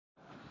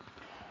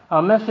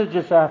Our message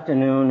this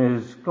afternoon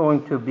is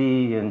going to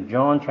be in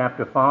John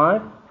chapter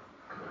 5.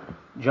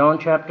 John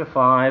chapter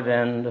 5,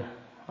 and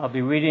I'll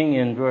be reading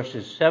in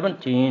verses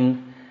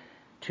 17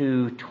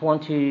 to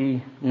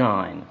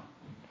 29.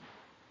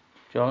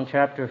 John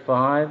chapter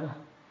 5,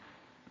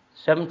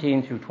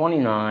 17 through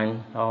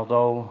 29,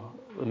 although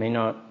we may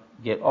not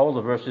get all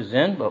the verses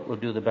in, but we'll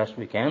do the best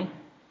we can.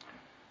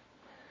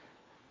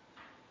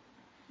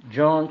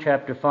 John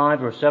chapter 5,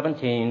 verse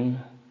 17.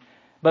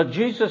 But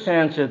Jesus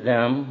answered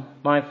them,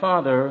 My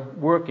Father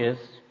worketh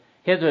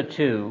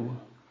hitherto,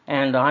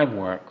 and I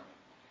work.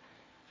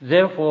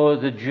 Therefore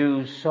the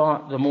Jews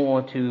sought the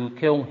more to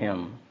kill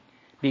him,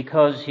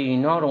 because he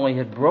not only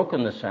had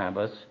broken the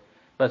Sabbath,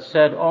 but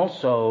said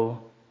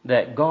also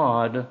that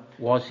God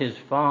was his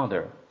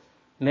Father,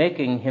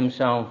 making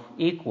himself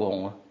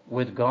equal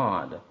with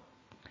God.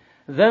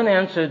 Then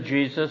answered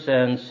Jesus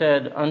and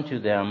said unto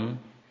them,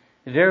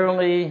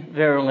 Verily,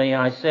 verily,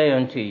 I say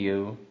unto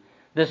you,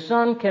 the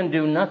Son can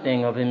do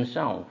nothing of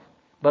himself,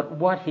 but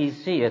what he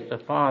seeth the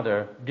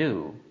Father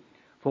do.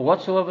 For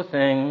whatsoever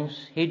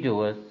things he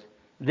doeth,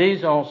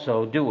 these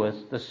also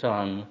doeth the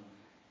Son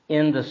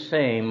in the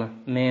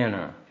same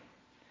manner.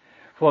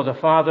 For the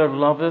Father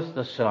loveth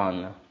the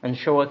Son, and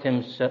showeth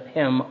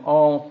him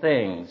all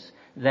things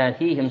that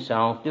he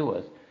himself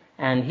doeth,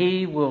 and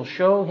he will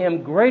show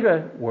him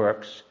greater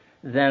works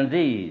than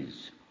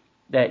these,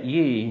 that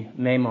ye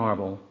may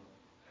marvel.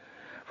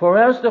 For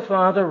as the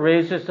Father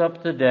raiseth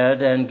up the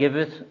dead and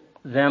giveth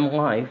them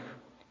life,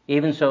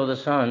 even so the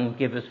Son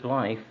giveth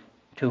life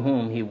to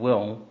whom he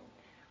will.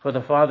 For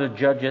the Father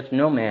judgeth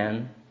no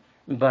man,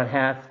 but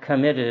hath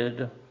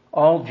committed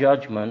all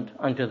judgment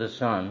unto the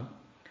Son,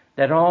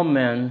 that all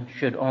men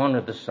should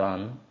honor the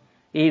Son,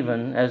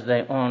 even as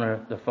they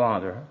honor the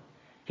Father.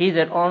 He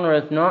that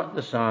honoreth not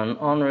the Son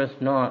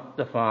honoreth not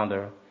the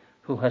Father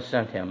who has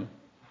sent him.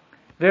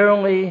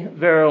 Verily,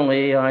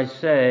 verily, I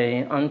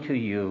say unto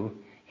you,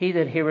 he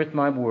that heareth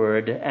my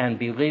word, and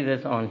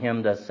believeth on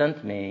him that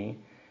sent me,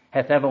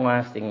 hath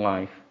everlasting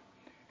life,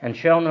 and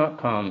shall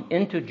not come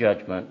into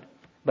judgment,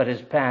 but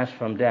is passed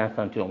from death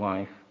unto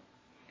life.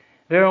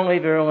 Verily,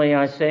 verily,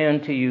 I say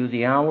unto you,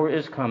 the hour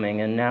is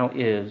coming, and now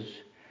is,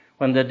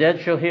 when the dead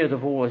shall hear the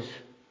voice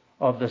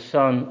of the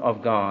Son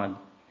of God,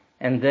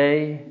 and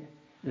they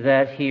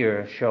that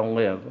hear shall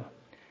live.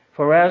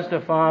 For as the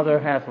Father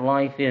hath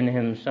life in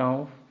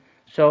himself,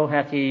 so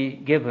hath he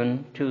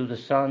given to the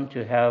Son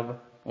to have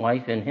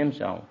life in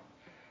himself,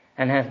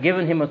 and hath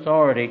given him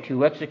authority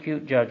to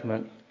execute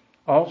judgment,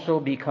 also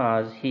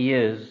because he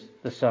is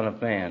the Son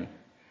of Man.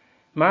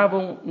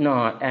 Marvel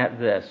not at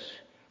this,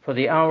 for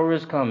the hour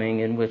is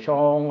coming in which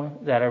all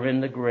that are in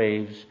the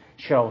graves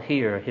shall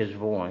hear his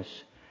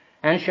voice,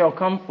 and shall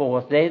come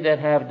forth, they that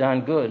have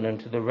done good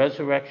unto the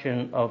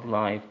resurrection of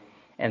life,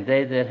 and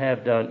they that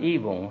have done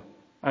evil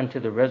unto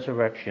the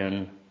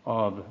resurrection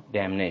of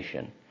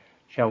damnation.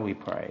 Shall we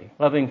pray?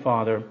 Loving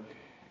Father,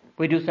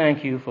 we do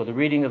thank you for the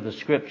reading of the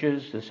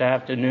Scriptures this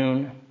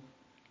afternoon.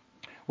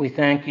 We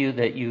thank you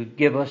that you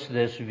give us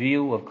this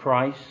view of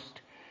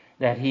Christ,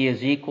 that he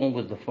is equal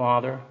with the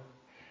Father,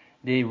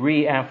 the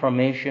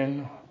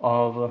reaffirmation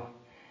of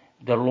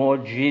the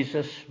Lord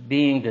Jesus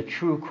being the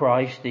true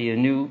Christ,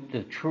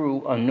 the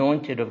true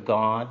anointed of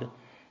God,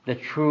 the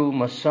true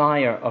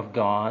Messiah of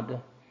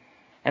God.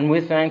 And we're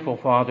thankful,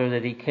 Father,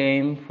 that he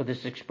came for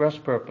this express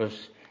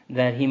purpose,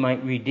 that he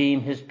might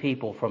redeem his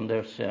people from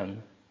their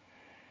sin.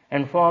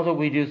 And Father,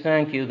 we do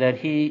thank you that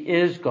he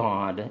is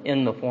God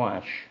in the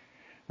flesh,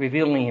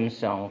 revealing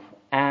himself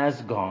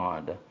as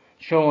God,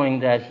 showing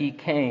that he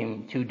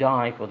came to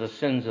die for the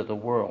sins of the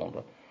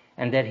world,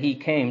 and that he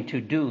came to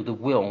do the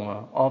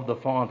will of the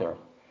Father,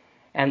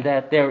 and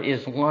that there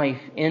is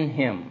life in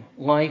him,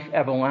 life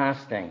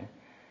everlasting,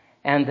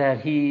 and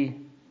that he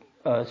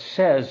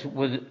says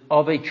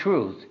of a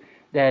truth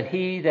that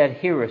he that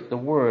heareth the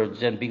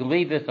words and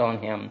believeth on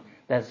him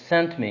that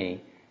sent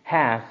me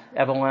hath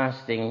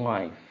everlasting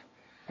life,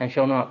 and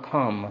shall not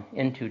come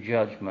into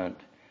judgment,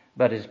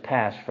 but is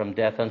passed from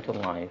death unto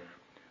life.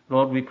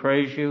 Lord, we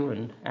praise you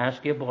and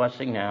ask your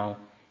blessing now.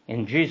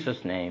 In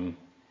Jesus' name,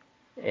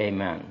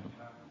 amen.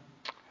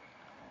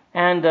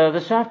 And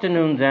this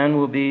afternoon then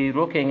we'll be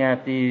looking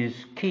at these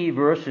key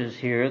verses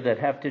here that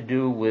have to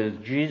do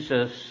with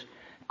Jesus'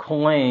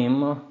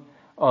 claim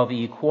of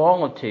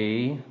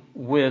equality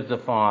with the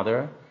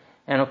Father.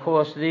 And of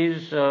course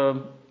these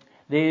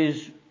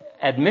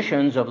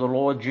admissions of the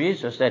Lord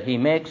Jesus that he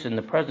makes in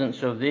the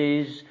presence of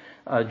these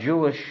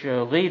Jewish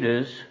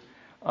leaders,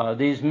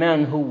 these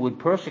men who would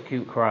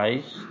persecute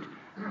Christ,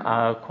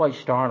 are quite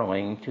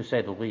startling to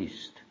say the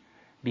least,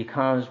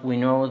 because we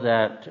know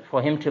that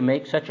for him to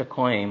make such a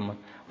claim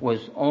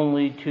was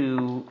only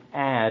to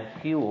add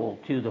fuel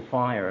to the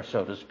fire,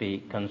 so to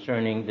speak,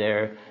 concerning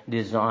their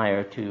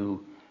desire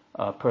to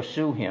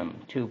pursue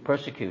him, to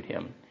persecute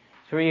him.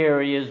 Three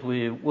areas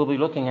we will be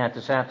looking at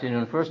this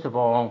afternoon. First of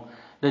all,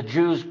 the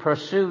Jews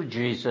pursued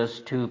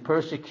Jesus to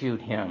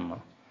persecute him.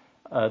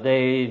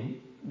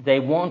 They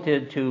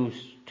wanted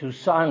to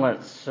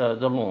silence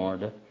the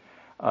Lord.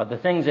 The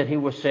things that he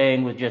was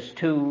saying were just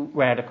too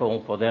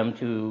radical for them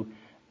to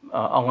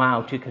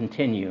allow to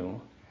continue.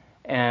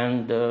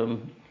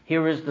 And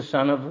here is the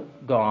Son of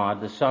God,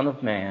 the Son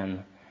of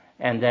Man,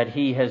 and that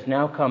he has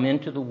now come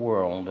into the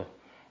world,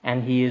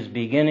 and he is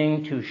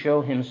beginning to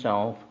show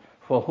himself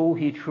for who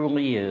he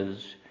truly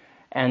is.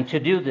 And to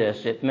do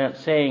this, it meant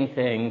saying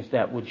things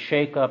that would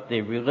shake up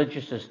the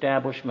religious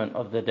establishment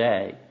of the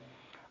day,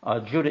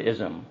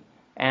 Judaism,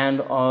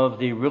 and of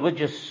the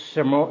religious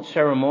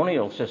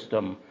ceremonial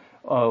system,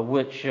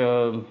 which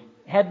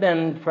had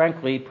been,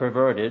 frankly,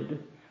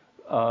 perverted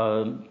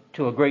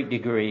to a great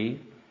degree.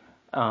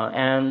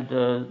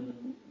 Those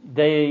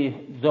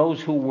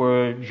who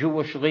were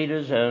Jewish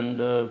leaders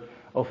and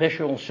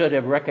officials should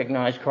have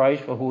recognized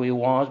Christ for who he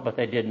was, but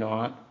they did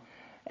not.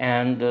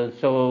 And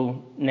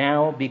so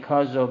now,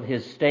 because of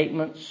his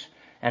statements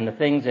and the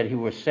things that he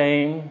was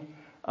saying,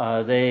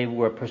 they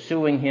were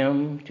pursuing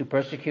him to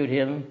persecute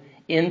him,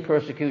 in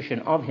persecution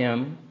of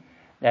him.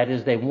 That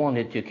is, they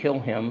wanted to kill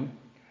him.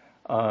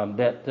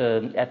 But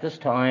at this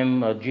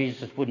time,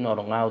 Jesus would not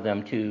allow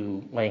them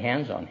to lay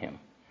hands on him.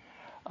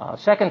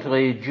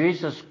 Secondly,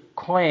 Jesus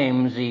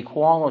claims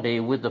equality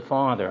with the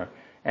Father.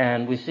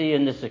 And we see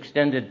in this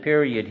extended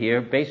period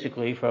here,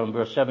 basically from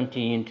verse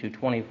 17 to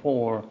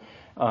 24,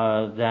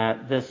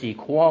 that this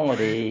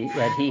equality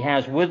that he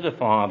has with the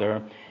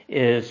Father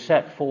is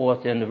set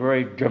forth in a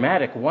very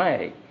dramatic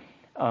way.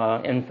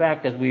 In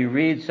fact, as we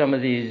read some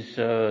of these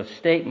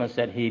statements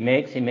that he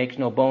makes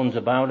no bones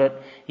about it.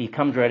 He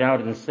comes right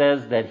out and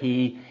says that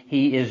he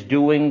is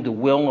doing the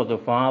will of the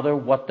Father.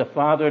 What the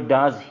Father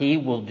does, he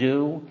will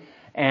do.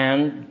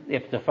 And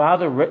if the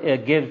Father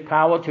gives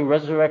power to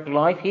resurrect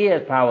life, he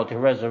has power to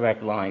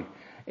resurrect life.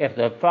 If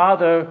the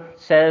Father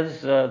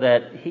says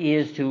that he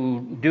is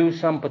to do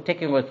some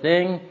particular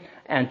thing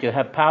and to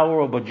have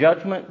power over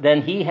judgment,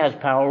 then he has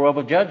power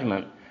over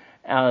judgment.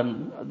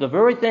 The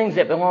very things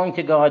that belong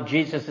to God,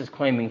 Jesus is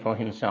claiming for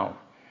himself.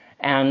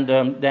 And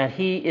that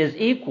he is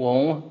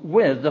equal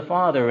with the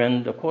Father.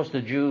 And, of course,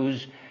 the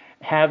Jews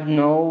have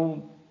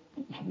no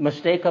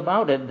mistake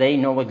about it. They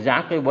know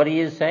exactly what he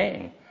is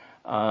saying.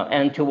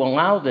 And to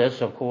allow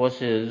this, of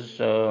course, is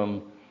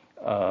for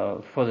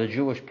the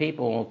Jewish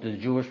people, the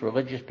Jewish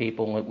religious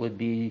people, it would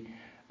be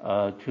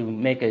to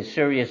make a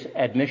serious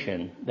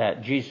admission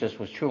that Jesus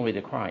was truly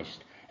the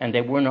Christ. And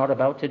they were not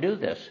about to do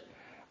this.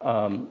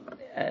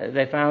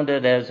 They found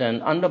it as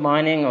an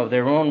undermining of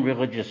their own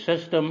religious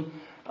system.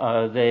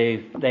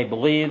 They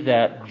believed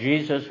that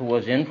Jesus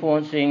was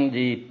influencing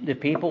the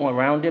people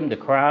around him, the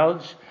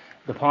crowds,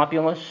 the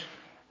populace,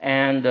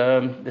 and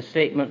the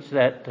statements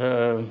that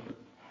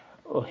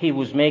he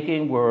was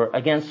making were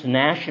against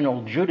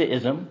national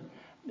Judaism.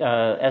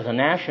 As a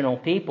national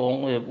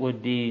people, it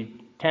would be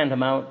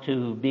tantamount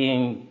to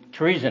being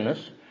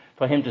treasonous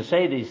for him to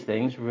say these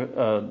things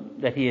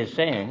that he is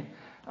saying.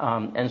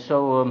 And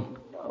so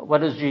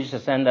what does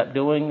Jesus end up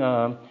doing?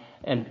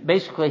 And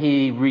basically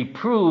he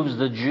reproves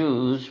the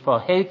Jews for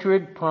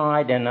hatred,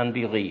 pride, and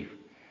unbelief.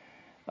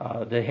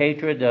 The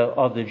hatred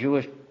of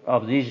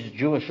these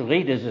Jewish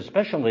leaders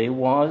especially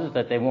was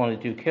that they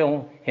wanted to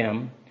kill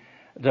him.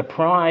 The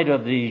pride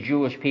of the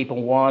Jewish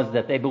people was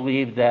that they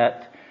believed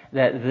that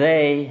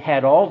they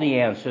had all the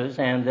answers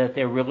and that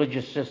their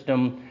religious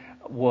system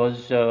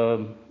was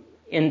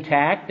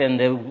intact, and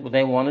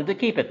they wanted to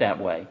keep it that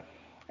way.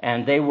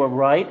 And they were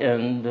right,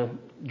 and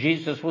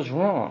Jesus was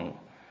wrong.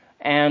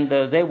 And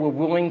they were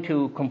willing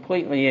to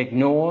completely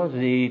ignore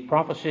the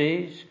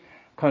prophecies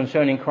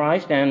concerning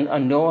Christ and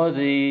ignore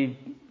the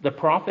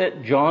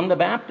prophet John the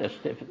Baptist,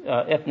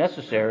 if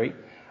necessary,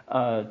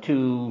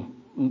 to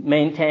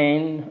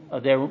maintain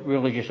their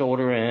religious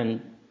order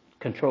and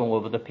control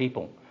over the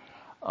people.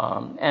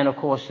 And of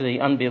course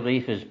the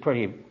unbelief is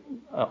pretty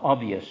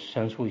obvious,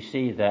 since we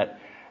see that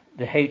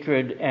the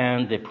hatred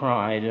and the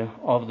pride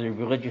of the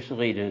religious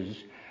leaders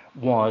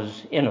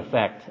was in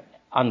effect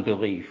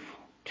unbelief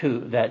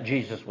that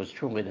Jesus was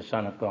truly the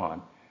Son of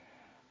God,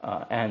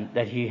 and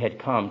that he had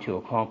come to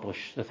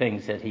accomplish the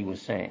things that he was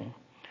saying.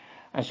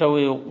 And so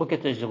we'll look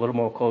at this a little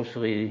more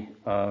closely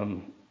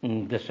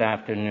this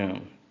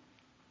afternoon.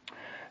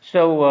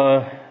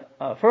 So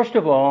first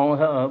of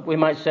all, we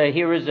might say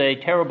here is a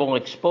terrible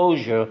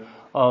exposure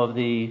of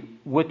the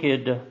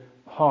wicked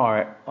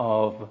heart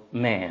of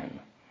man.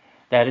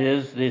 That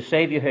is, the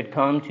Savior had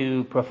come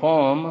to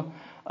perform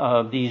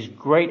these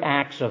great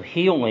acts of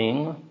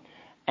healing,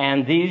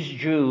 and these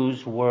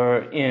Jews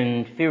were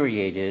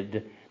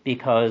infuriated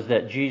because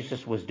that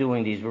Jesus was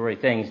doing these very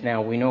things.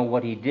 Now, we know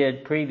what he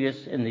did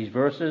previous in these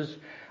verses.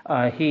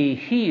 He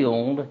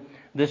healed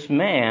this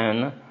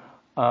man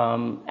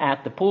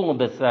at the pool of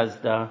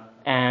Bethesda,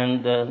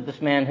 and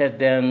this man had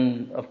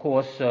been, of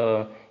course,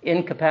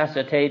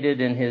 incapacitated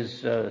in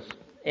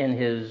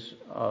his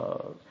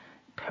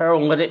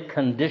paralytic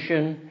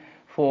condition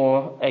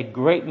for a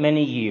great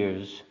many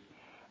years,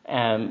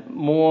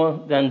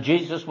 more than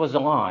Jesus was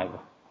alive.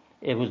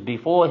 It was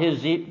before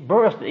his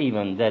birth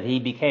even that he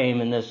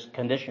became in this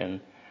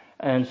condition.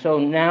 And so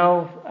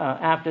now,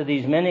 after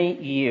these many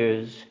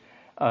years,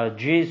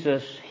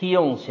 Jesus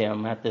heals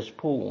him at this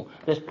pool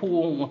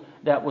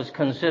that was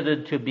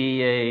considered to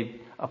be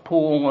a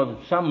pool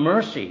of some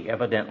mercy,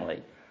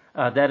 evidently.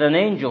 That an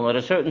angel at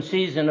a certain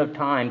season of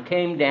time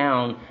came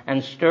down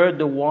and stirred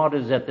the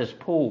waters at this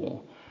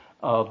pool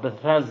of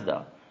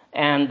Bethesda.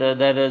 And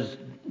that is,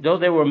 though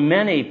there were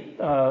many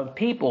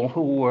people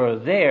who were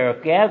there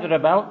gathered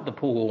about the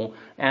pool,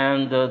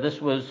 and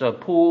this was a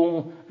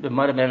pool, there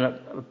might have been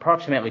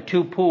approximately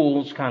 2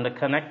 pools kind of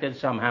connected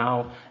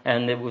somehow,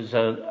 and it was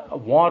a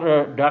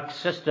water duct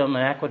system,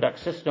 an aqueduct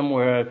system,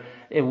 where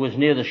it was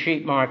near the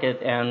sheep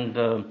market, and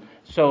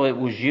so it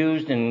was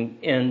used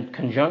in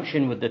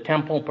conjunction with the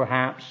temple,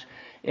 perhaps,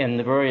 in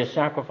the various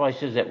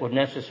sacrifices that were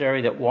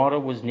necessary, that water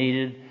was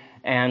needed.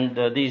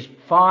 And these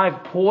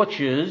 5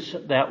 porches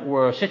that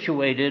were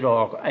situated,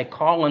 or a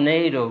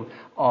colonnade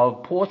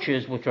of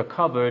porches which are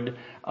covered,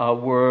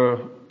 were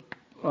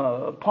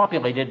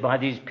populated by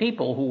these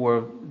people who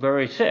were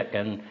very sick.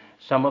 And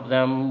some of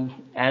them,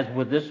 as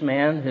with this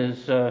man,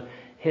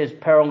 his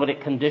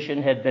paralytic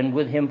condition had been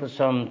with him for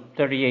some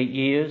 38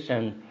 years.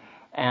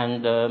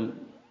 And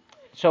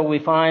so we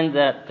find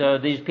that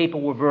these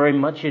people were very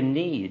much in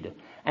need.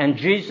 And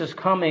Jesus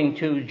coming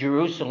to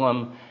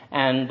Jerusalem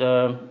and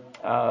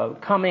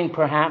coming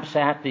perhaps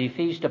at the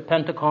Feast of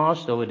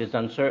Pentecost, though it is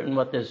uncertain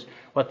what this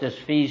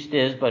feast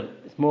is, but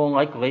it's more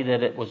likely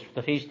that it was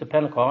the Feast of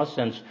Pentecost,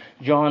 since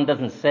John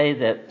doesn't say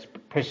that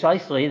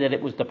precisely that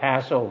it was the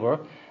Passover,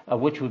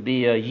 which would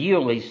be a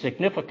yearly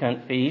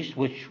significant feast,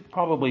 which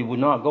probably would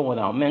not go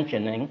without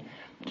mentioning.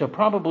 So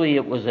probably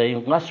it was a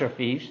lesser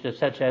feast,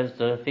 such as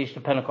the Feast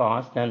of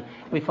Pentecost, and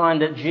we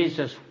find that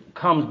Jesus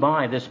comes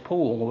by this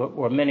pool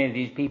where many of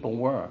these people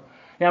were.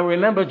 Now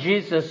remember,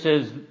 Jesus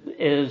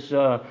is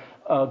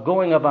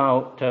going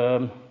about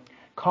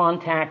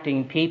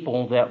contacting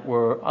people that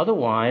were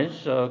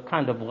otherwise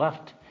kind of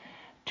left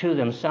to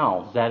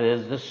themselves. That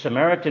is, the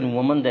Samaritan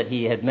woman that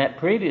he had met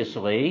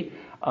previously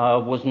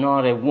was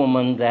not a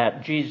woman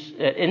that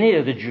any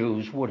of the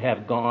Jews would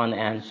have gone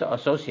and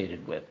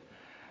associated with.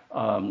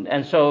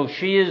 And so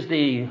she is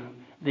the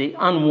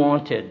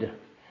unwanted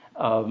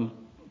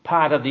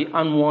part of the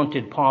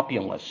unwanted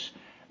populace,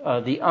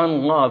 the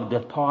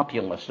unloved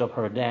populace of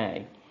her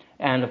day.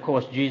 And of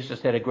course,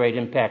 Jesus had a great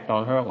impact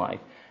on her life.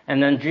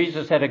 And then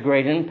Jesus had a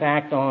great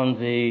impact on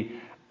the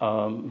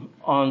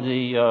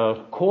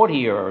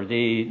courtier,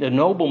 the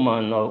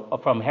nobleman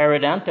from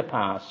Herod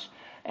Antipas,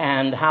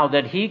 and how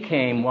that he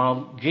came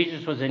while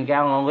Jesus was in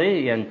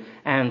Galilee,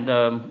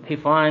 and he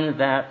finds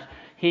that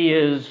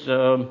Jesus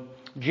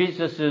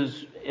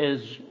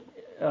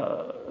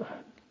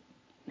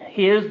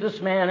hears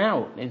this man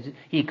out.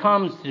 He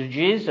comes to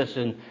Jesus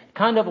in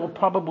kind of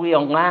probably a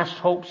last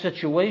hope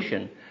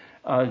situation.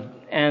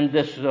 And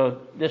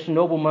this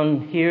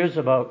nobleman hears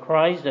about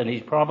Christ, and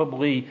he's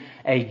probably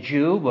a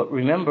Jew, but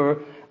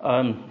remember,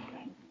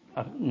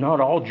 not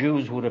all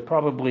Jews would have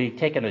probably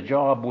taken a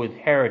job with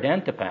Herod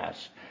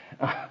Antipas.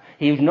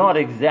 He's not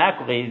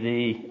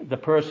exactly the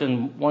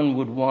person one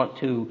would want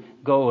to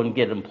go and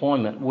get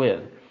employment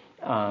with.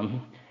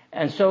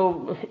 And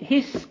so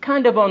he's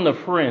kind of on the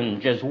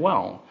fringe as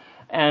well.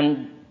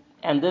 And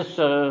this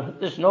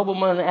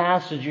nobleman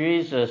asks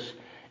Jesus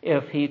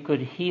if he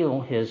could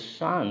heal his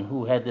son,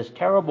 who had this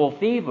terrible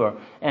fever,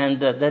 and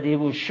that he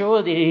was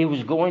sure that he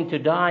was going to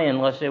die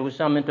unless there was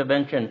some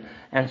intervention.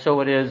 And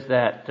so it is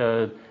that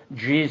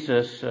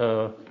Jesus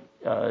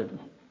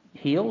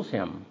heals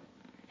him.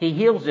 He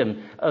heals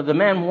him. The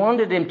man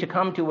wanted him to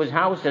come to his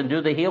house and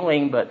do the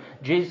healing, but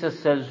Jesus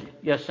says,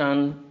 "Your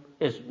son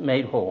is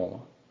made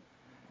whole."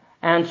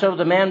 And so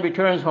the man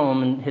returns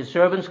home, and his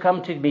servants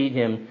come to greet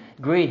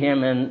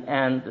him,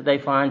 and they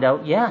find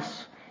out,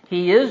 yes,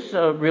 he is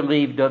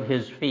relieved of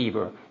his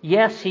fever.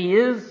 Yes, he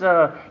is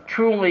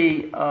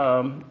truly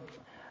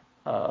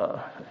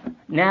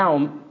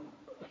now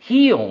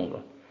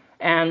healed.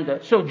 And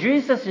so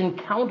Jesus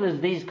encounters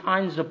these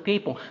kinds of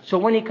people. So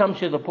when he comes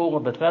to the pool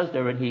of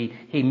Bethesda and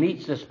he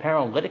meets this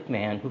paralytic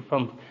man who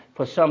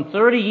for some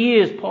 30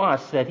 years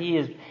plus that he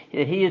has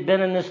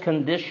been in this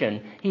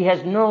condition, he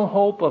has no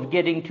hope of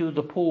getting to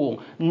the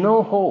pool.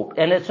 No hope.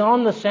 And it's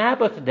on the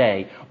Sabbath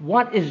day.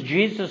 What is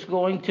Jesus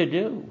going to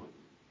do?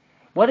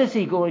 What is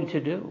he going to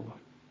do?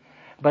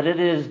 But it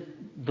is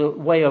the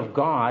way of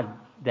God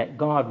that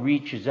God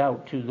reaches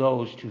out to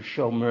those to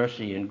show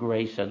mercy and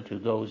grace unto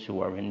those who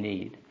are in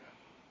need.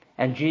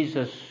 And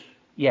Jesus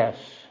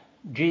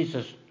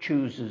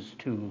chooses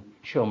to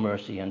show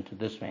mercy unto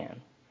this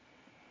man.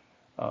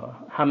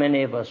 How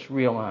many of us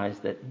realize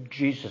that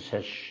Jesus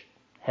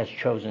has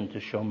chosen to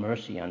show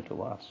mercy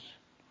unto us?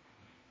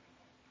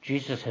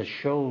 Jesus has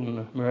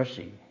shown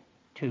mercy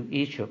to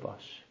each of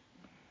us.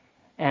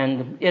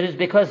 And it is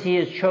because he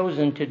has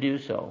chosen to do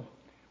so.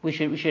 We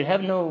should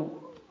have no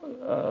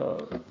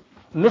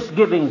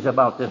misgivings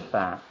about this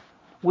fact.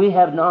 We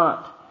have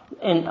not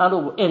in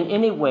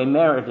any way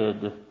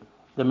merited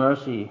the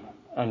mercy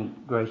and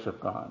grace of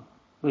God.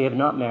 We have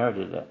not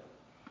merited it.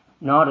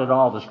 Not at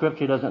all. The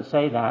Scripture doesn't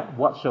say that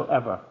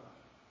whatsoever.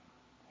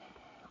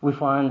 We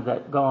find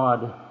that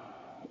God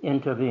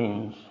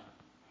intervenes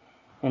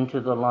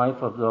into the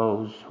life of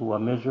those who are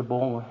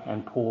miserable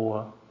and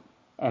poor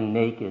and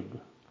naked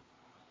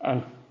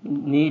and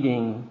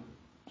needing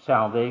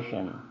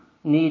salvation,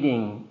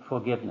 needing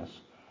forgiveness.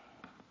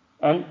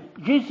 And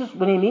Jesus,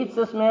 when he meets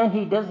this man,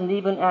 he doesn't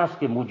even ask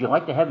him, would you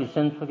like to have your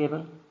sins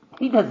forgiven?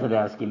 He doesn't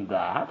ask him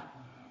that.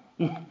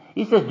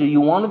 He says, do you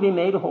want to be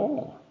made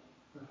whole?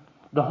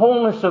 The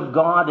wholeness of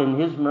God and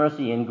his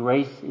mercy and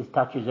grace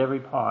touches every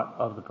part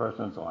of the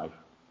person's life.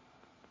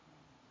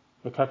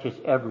 It touches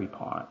every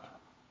part.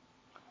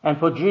 And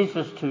for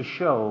Jesus to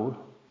show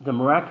the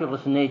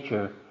miraculous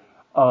nature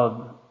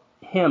of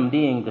him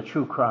being the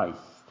true Christ,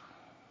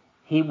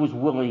 he was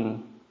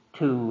willing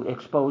to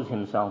expose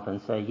himself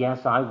and say,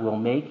 yes, I will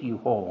make you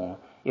whole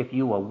if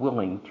you are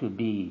willing to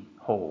be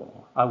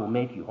whole. I will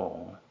make you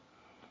whole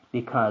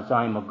because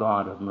I am a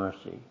God of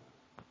mercy.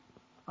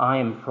 I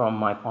am from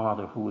my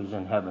Father who is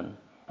in heaven,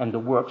 and the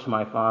works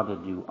my Father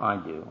do, I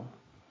do,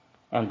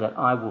 and that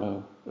I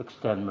will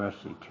extend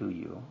mercy to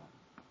you.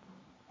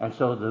 And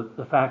so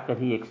the fact that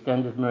he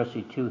extended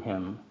mercy to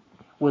him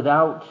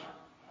without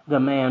the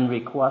man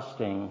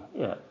requesting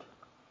it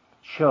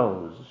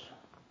shows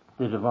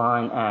the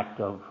divine act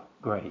of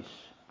grace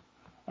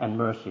and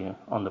mercy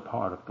on the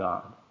part of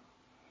God.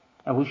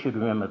 And we should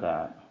remember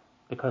that,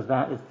 because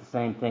that is the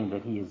same thing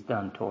that he has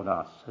done toward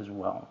us as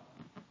well.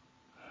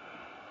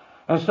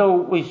 And so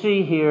we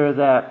see here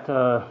that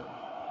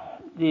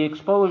the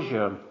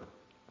exposure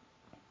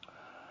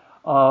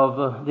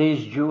of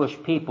these Jewish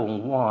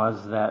people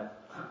was that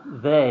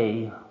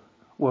they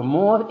were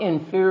more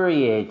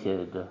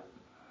infuriated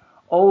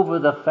over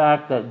the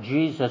fact that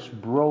Jesus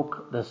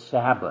broke the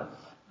Sabbath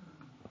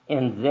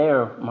in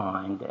their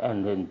mind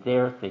and in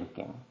their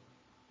thinking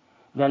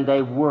than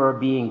they were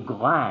being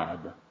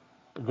glad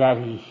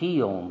that he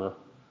healed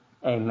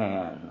a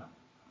man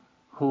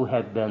who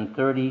had been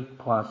 30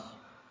 plus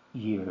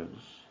years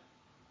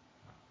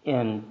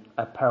in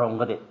a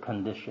paralytic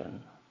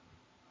condition.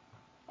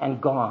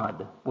 And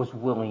God was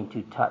willing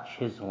to touch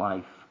his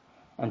life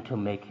and to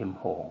make him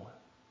whole.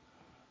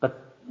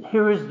 But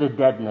here is the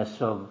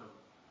deadness of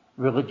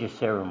religious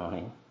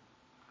ceremony.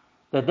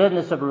 The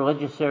deadness of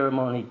religious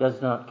ceremony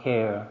does not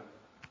care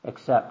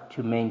except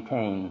to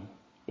maintain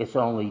its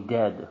only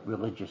dead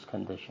religious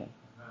condition.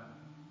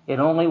 It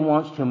only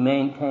wants to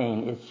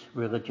maintain its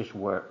religious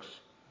works.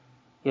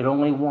 It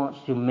only wants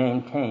to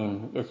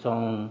maintain its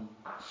own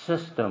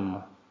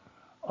system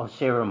of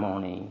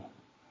ceremony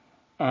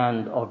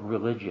and of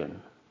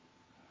religion,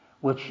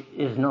 which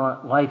is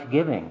not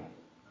life-giving,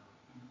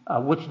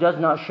 which does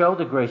not show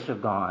the grace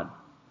of God,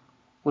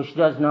 which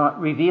does not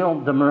reveal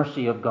the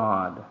mercy of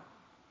God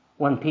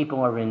when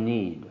people are in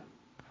need.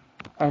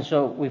 And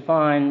so we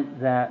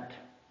find that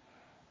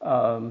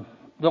the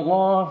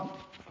law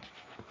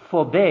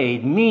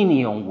forbade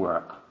menial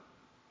work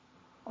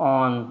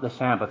on the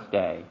Sabbath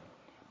day,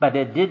 but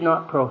it did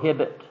not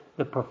prohibit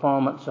the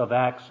performance of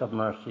acts of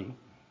mercy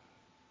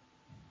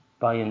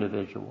by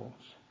individuals.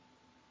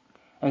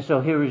 And so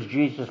here is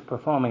Jesus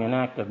performing an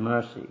act of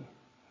mercy,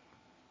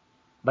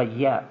 but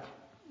yet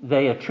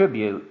they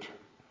attribute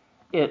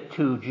it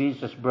to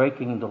Jesus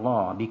breaking the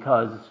law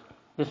because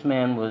this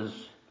man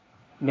was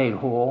made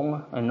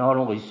whole, and not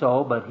only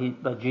so,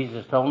 but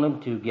Jesus told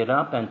him to get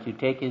up and to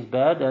take his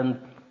bed and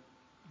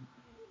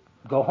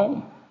go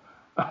home,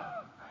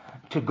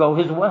 to go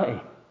his way,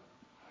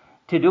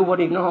 to do what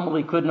he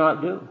normally could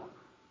not do.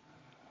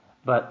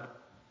 But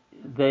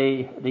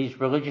these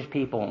religious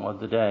people of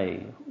the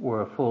day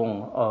were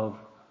full of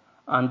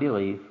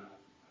unbelief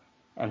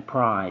and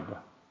pride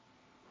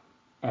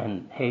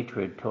and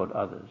hatred toward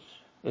others,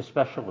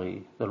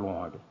 especially the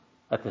Lord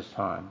at this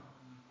time.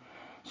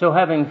 So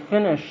having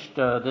finished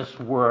this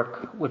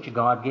work which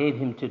God gave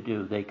him to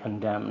do, they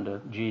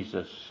condemned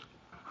Jesus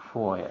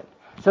for it.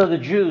 So the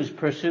Jews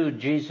pursued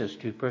Jesus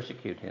to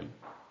persecute him.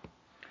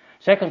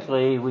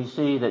 Secondly, we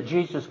see that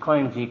Jesus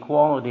claims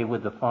equality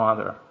with the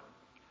Father.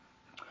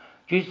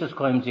 Jesus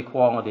claims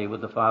equality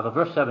with the Father.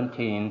 Verse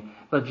 17,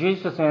 but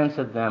Jesus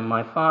answered them,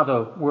 my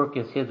Father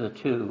worketh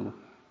hitherto,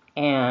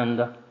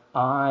 and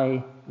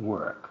I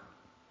work.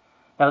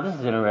 Now this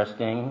is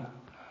interesting.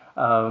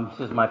 He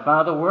says, my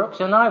Father works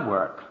and I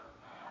work.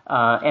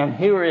 And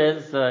here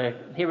is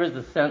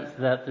the sense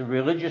that the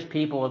religious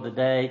people of the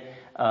day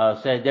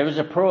said there is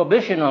a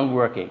prohibition on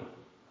working.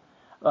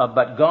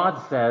 But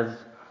God says,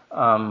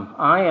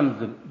 I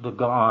am the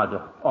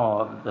God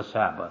of the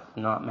Sabbath,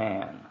 not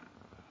man.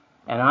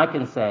 And I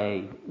can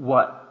say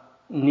what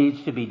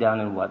needs to be done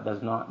and what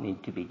does not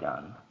need to be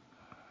done.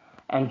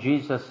 And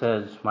Jesus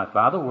says, my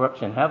Father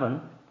works in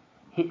heaven.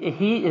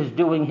 He is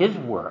doing his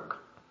work.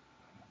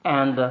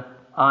 And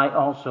I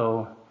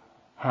also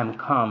am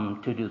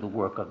come to do the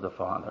work of the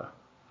Father.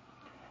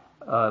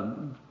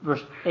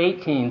 Verse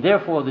 18,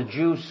 therefore the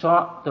Jews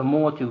sought the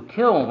more to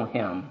kill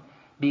him,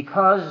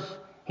 because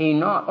he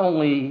not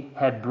only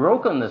had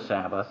broken the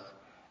Sabbath,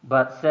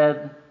 but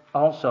said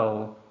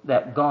also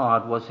that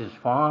God was his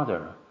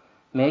Father,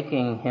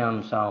 making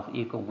himself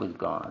equal with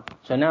God.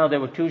 So now there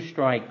were two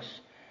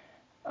strikes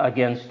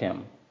against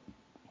him.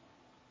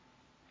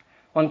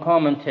 One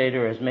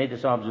commentator has made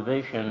this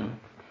observation: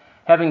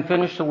 having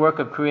finished the work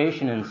of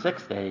creation in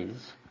 6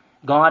 days,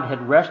 God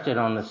had rested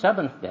on the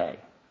seventh day.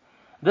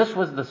 This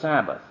was the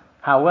Sabbath.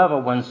 However,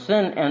 when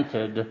sin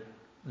entered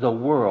the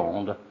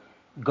world,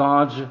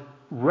 God's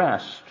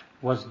rest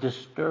was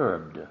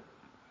disturbed.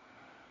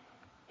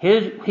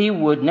 He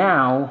would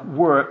now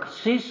work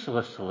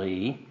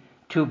ceaselessly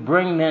to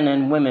bring men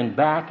and women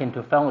back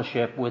into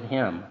fellowship with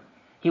Him.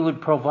 He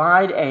would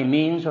provide a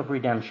means of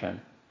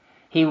redemption.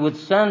 He would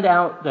send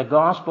out the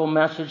gospel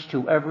message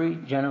to every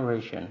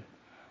generation.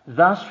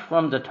 Thus,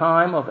 from the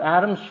time of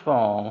Adam's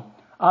fall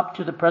up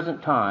to the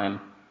present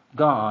time,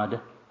 God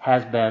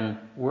has been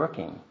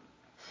working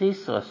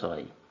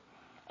ceaselessly.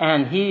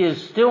 And He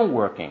is still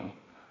working.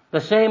 The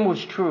same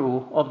was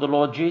true of the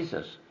Lord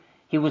Jesus.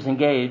 He was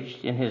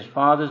engaged in His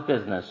Father's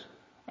business,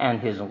 and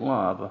His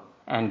love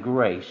and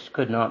grace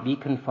could not be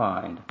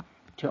confined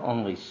to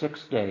only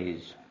 6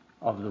 days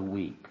of the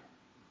week.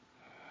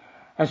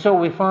 And so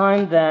we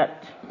find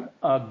that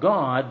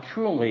God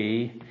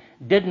truly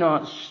did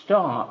not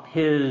stop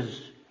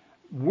His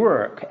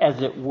work,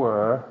 as it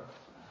were,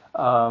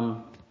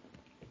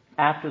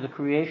 after the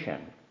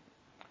creation.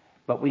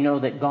 But we know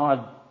that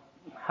God,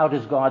 how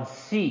does God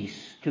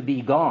cease to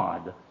be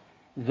God?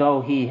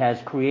 Though He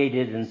has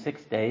created in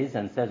 6 days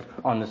and says,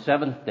 on the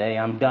seventh day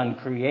I'm done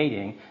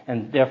creating,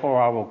 and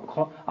therefore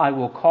I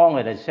will call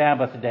it a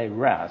Sabbath day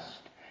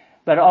rest.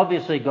 But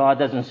obviously God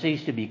doesn't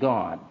cease to be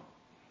God.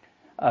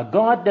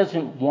 God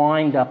doesn't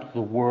wind up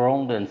the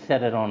world and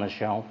set it on a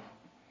shelf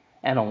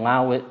and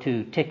allow it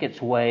to tick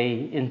its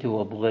way into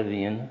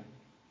oblivion.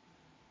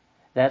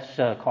 That's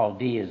called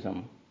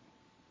deism.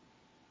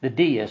 The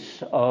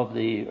deists of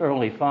the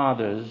early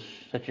fathers,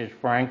 such as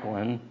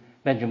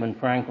Benjamin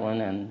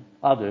Franklin and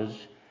others,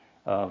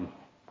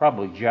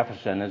 probably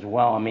Jefferson as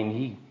well. I mean,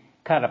 he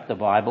cut up the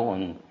Bible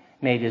and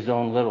made his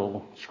own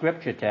little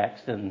scripture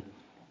text, and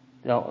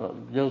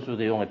those were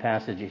the only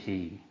passages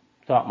he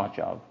thought much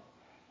of.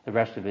 The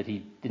rest of it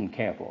he didn't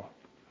care for.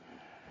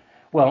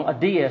 Well, a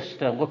deist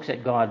looks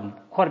at God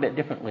quite a bit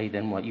differently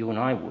than what you and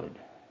I would.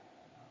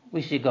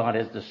 We see God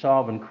as the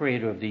sovereign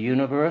creator of the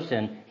universe,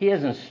 and He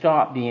hasn't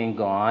stopped being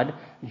God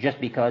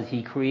just because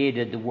He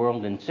created the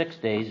world in 6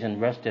 days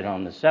and rested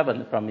on the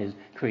seventh from His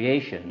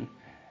creation.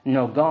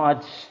 No,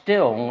 God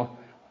still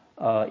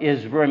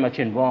is very much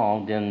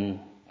involved in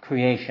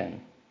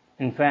creation.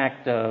 In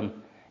fact,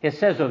 it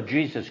says of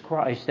Jesus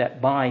Christ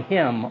that by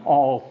Him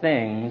all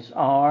things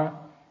are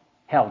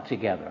held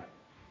together.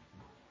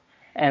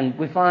 And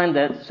we find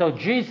that, so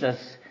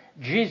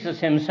Jesus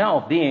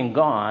Himself being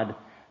God,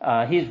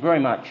 He's very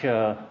much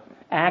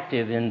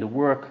active in the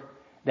work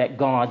that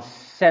God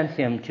sent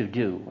Him to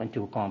do and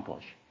to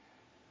accomplish.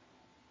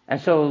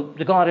 And so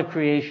the God of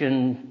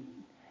creation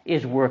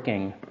is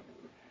working,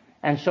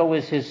 and so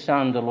is His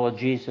Son, the Lord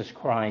Jesus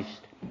Christ.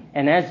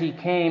 And as He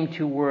came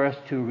to earth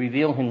to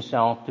reveal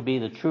Himself to be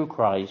the true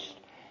Christ,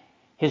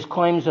 His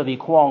claims of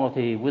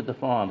equality with the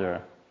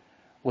Father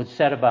would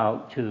set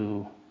about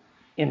to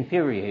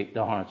infuriate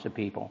the hearts of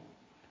people.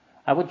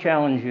 I would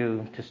challenge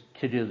you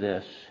to do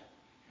this.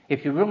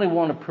 If you really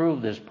want to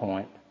prove this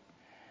point,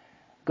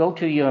 go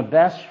to your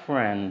best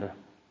friend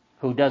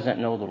who doesn't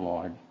know the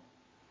Lord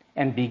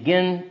and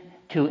begin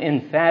to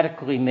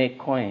emphatically make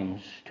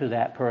claims to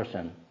that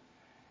person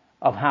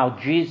of how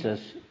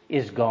Jesus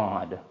is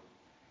God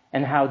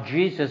and how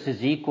Jesus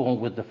is equal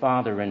with the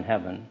Father in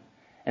heaven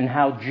and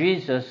how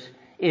Jesus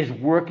is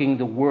working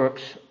the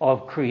works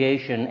of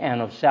creation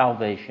and of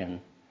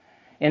salvation.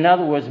 In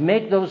other words,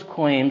 make those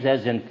claims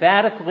as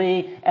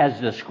emphatically as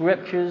the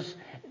Scriptures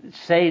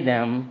say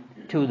them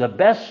to the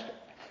best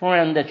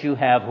friend that you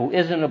have who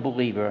isn't a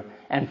believer,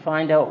 and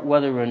find out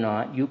whether or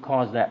not you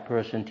cause that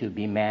person to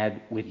be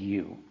mad with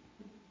you.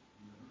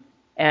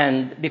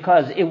 And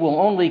because it will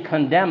only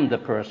condemn the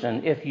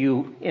person if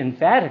you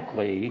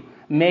emphatically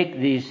make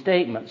these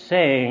statements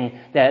saying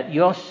that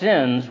your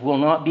sins will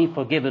not be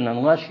forgiven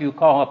unless you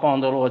call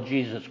upon the Lord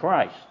Jesus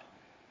Christ.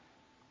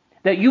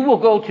 That you will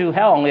go to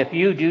hell if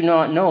you do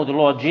not know the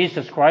Lord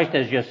Jesus Christ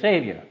as your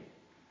Savior.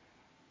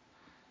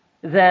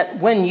 That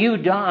when you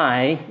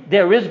die,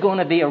 there is going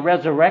to be a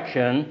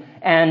resurrection,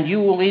 and you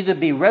will either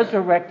be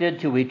resurrected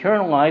to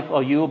eternal life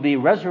or you will be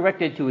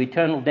resurrected to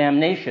eternal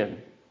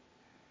damnation.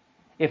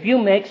 If you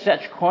make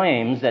such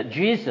claims that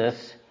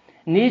Jesus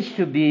needs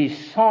to be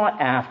sought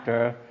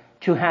after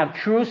to have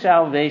true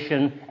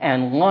salvation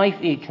and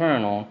life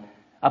eternal,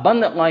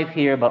 abundant life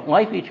here, but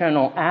life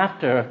eternal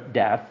after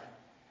death,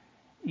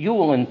 you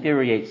will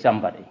infuriate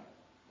somebody.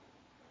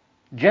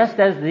 Just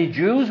as the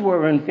Jews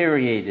were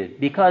infuriated,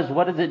 because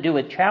what does it do?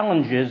 It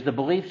challenges the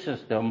belief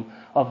system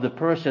of the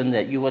person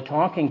that you are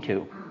talking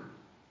to.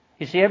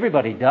 You see,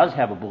 everybody does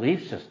have a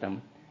belief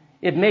system.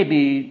 It may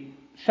be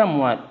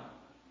somewhat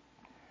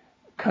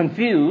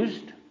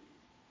confused,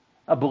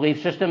 a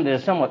belief system that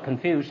is somewhat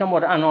confused,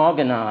 somewhat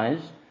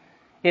unorganized.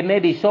 It may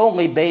be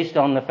solely based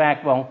on the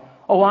fact,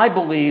 I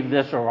believe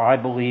this or I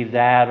believe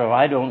that or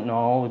I don't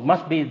know. It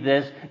must be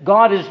this.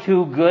 God is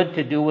too good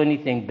to do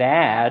anything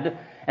bad.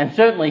 And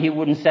certainly He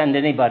wouldn't send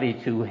anybody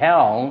to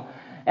hell.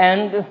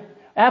 And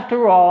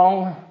After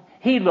all,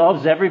 he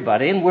loves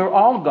everybody, and we're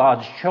all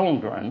God's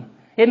children.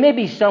 It may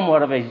be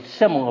somewhat of a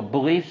similar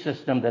belief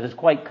system that is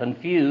quite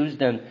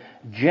confused and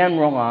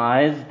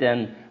generalized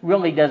and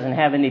really doesn't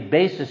have any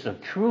basis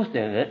of truth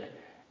in it,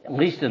 at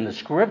least in the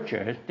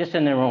Scripture, just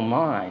in their own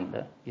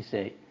mind, you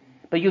see.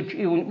 But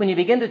when you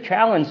begin to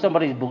challenge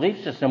somebody's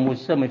belief system with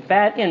some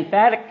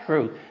emphatic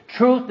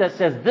truth that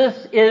says,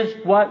 this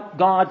is what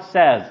God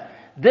says,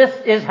 this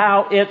is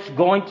how it's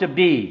going to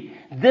be,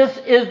 this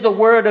is the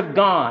Word of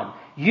God,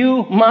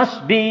 you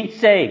must be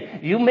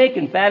saved. You make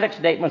emphatic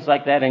statements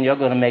like that and you're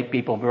going to make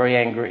people very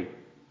angry.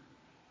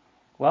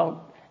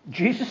 Well,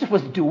 Jesus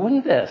was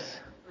doing this.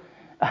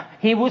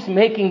 He was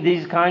making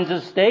these kinds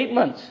of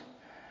statements.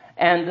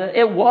 And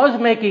it was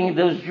making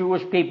those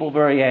Jewish people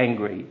very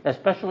angry,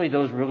 especially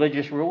those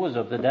religious rulers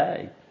of the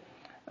day.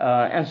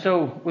 And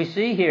so we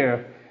see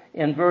here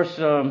in verse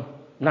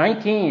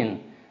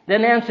 19,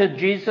 then answered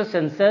Jesus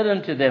and said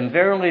unto them,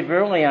 verily,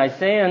 verily, I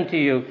say unto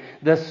you,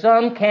 the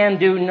Son can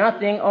do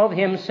nothing of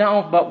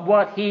himself but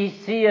what he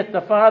seeth the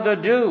Father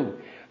do.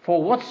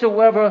 For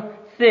whatsoever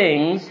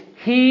things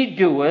he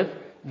doeth,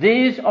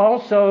 these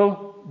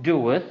also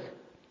doeth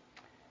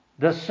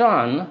the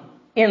Son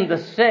in the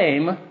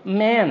same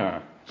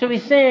manner. So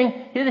he's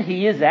saying that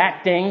he is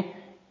acting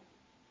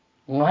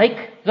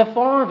like the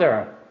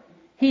Father.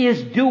 He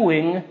is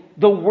doing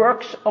the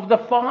works of the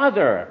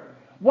Father.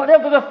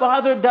 Whatever the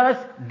Father does,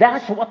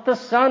 that's what the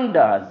Son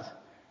does,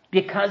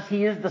 because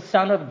he is the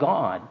Son of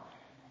God.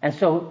 And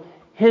so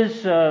his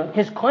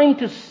claim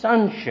to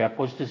sonship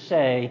was to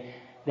say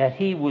that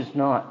he was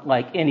not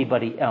like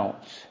anybody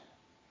else.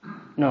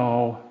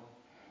 No,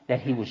 that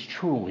he was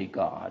truly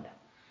God.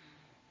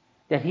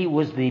 That he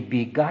was the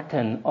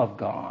begotten of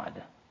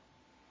God.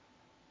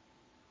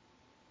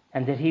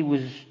 And that he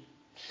was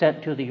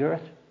sent to the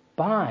earth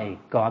by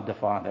God the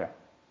Father.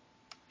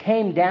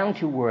 Came down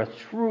to earth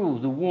through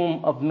the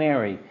womb of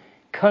Mary,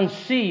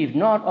 conceived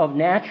not of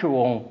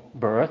natural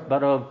birth,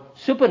 but of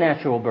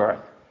supernatural birth,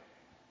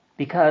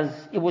 because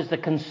it was the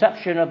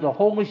conception of the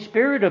Holy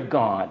Spirit of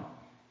God.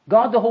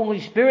 God the Holy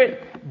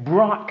Spirit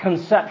brought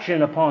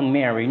conception upon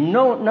Mary.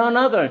 None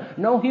other,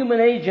 no human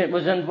agent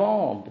was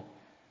involved.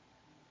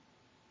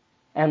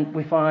 And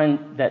we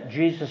find that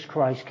Jesus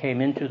Christ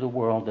came into the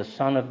world, the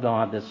Son of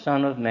God, the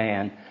Son of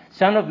Man.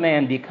 Son of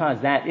Man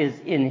because that is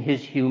in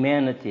his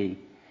humanity.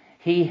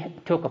 He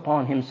took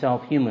upon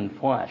himself human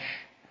flesh.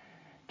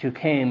 He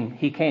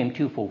came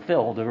to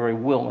fulfill the very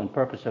will and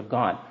purpose of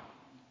God.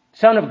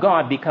 Son of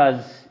God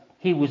because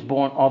he was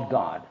born of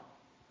God.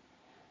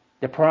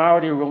 The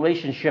priority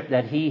relationship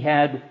that he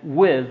had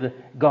with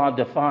God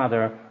the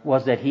Father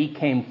was that he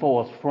came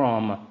forth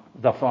from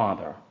the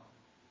Father.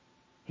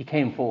 He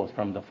came forth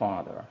from the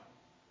Father.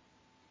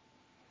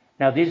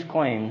 Now these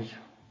claims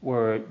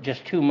were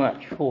just too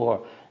much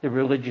for the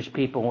religious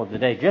people of the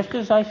day. Just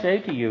as I say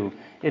to you,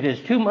 it is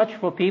too much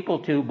for people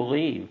to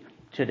believe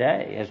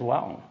today as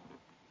well.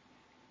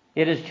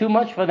 It is too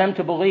much for them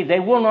to believe. They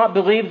will not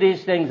believe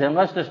these things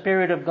unless the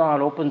Spirit of God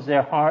opens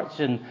their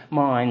hearts and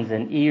minds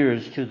and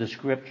ears to the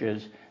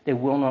Scriptures. They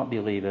will not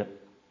believe it.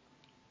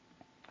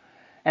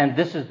 And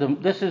this is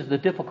the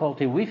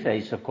difficulty we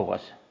face, of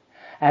course,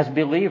 as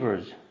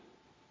believers.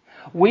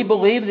 We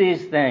believe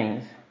these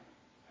things,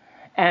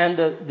 and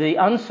the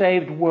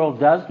unsaved world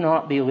does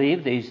not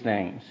believe these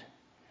things.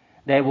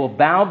 They will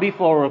bow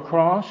before a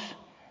cross.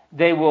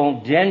 They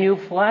will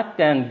genuflect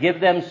and give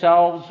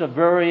themselves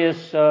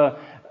various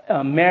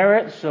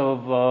merits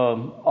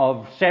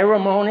of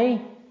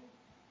ceremony.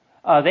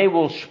 They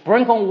will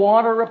sprinkle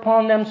water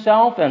upon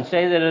themselves and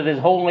say that it is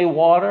holy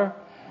water.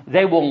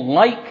 They will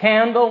light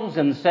candles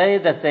and say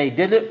that they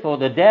did it for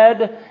the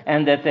dead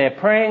and that they're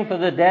praying for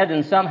the dead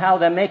and somehow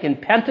they're making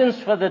penance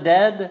for the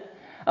dead.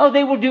 Oh,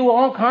 they will do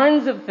all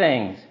kinds of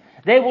things.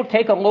 They will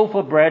take a loaf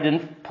of bread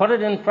and put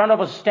it in front of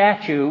a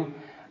statue,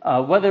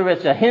 whether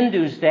it's a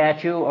Hindu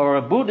statue or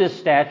a Buddhist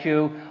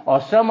statue or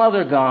some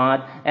other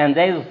god, and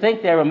they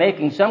think they're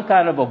making some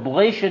kind of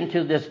oblation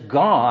to this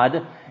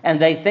god,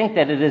 and they think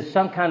that it is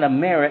some kind of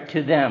merit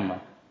to them.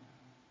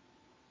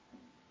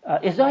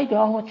 Is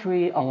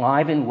idolatry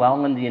alive and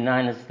well in the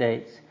United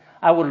States?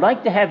 I would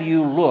like to have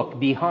you look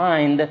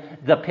behind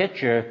the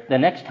picture the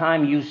next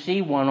time you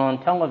see one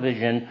on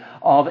television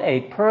of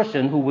a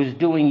person who was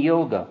doing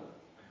yoga.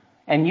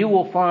 And you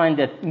will find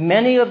that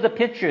many of the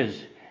pictures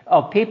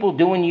of people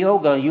doing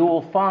yoga, you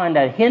will find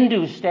a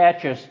Hindu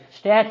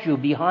statue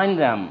behind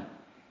them.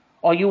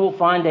 Or you will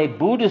find a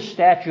Buddhist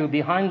statue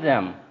behind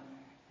them.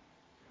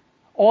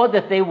 Or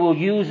that they will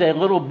use a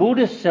little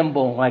Buddhist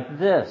symbol like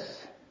this.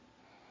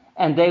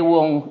 And they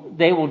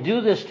will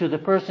do this to the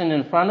person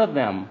in front of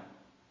them.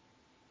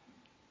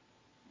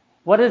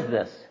 What is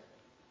this?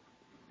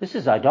 This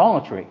is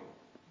idolatry.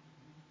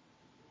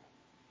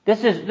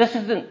 This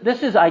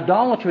is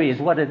idolatry is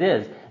what it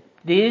is.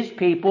 These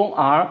people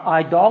are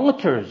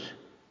idolaters.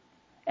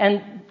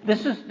 And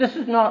this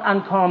is not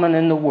uncommon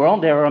in the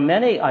world. There are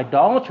many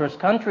idolatrous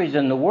countries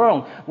in the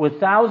world with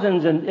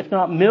thousands and if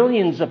not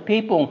millions of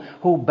people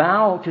who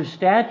bow to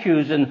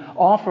statues and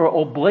offer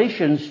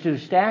oblations to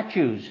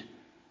statues.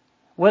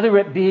 whether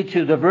it be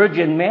to the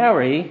Virgin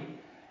Mary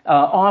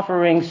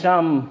offering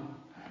some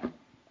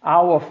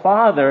Our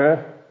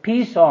Father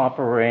peace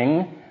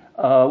offering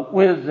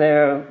with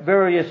their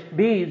various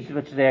beads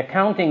which they're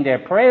counting their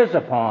prayers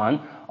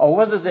upon, or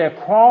whether they're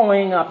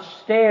crawling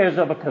upstairs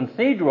of a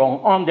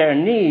cathedral on their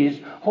knees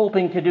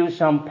hoping to do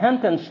some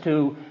penance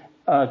to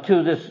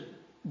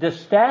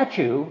this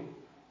statue,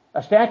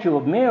 a statue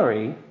of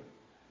Mary,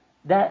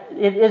 that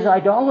it is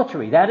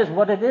idolatry. That is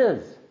what it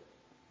is.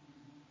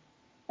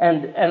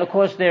 And of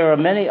course there are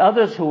many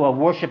others who are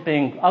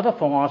worshiping other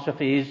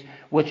philosophies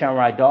which are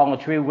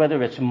idolatry,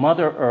 whether it's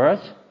Mother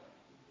Earth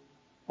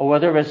or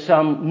whether it's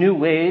some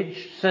New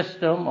Age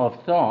system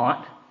of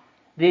thought.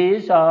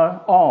 These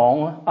are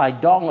all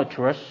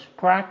idolatrous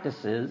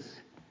practices,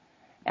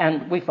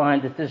 and we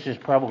find that this is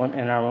prevalent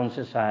in our own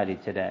society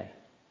today.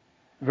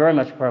 Very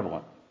much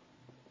prevalent.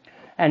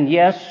 And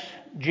yes,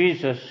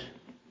 Jesus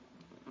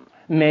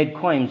made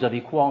claims of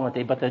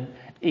equality, but the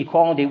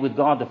equality with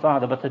God the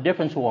Father, but the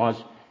difference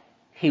was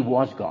he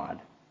was God.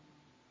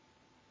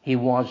 He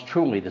was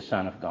truly the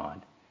Son of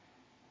God.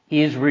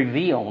 He is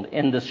revealed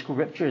in the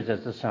Scriptures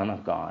as the Son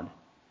of God.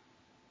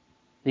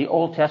 The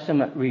Old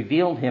Testament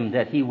revealed him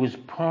that he was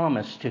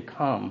promised to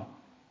come,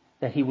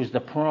 that he was the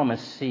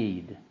promised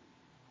seed,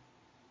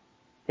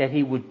 that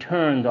he would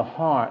turn the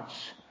hearts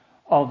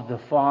of the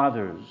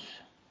fathers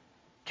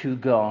to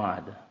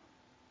God,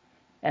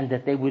 and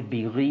that they would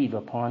believe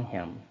upon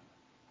him.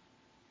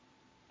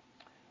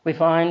 We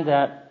find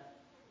that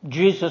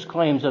Jesus'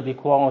 claims of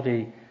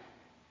equality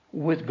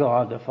with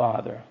God the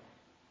Father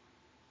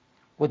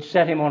would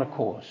set him on a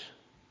course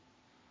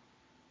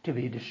to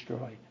be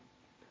destroyed.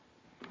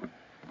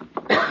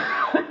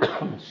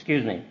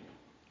 Excuse me.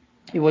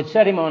 It would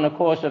set him on a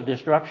course of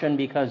destruction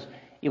because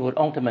it would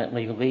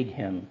ultimately lead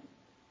him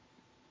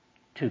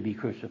to be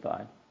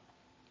crucified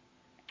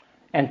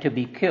and to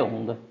be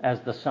killed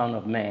as the Son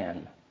of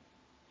Man.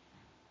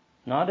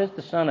 Not as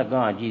the Son of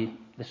God.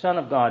 The Son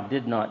of God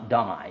did not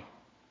die.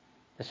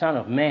 The Son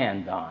of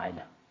Man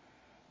died.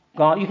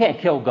 God, you can't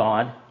kill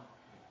God.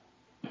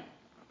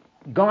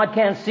 God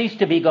can't cease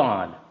to be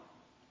God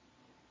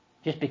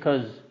just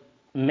because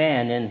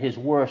man in his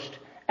worst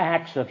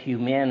acts of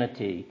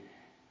humanity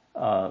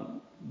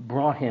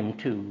brought him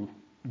to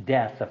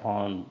death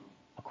upon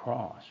a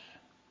cross.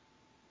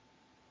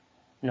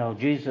 No,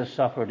 Jesus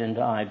suffered and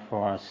died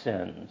for our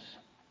sins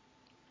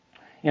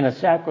in a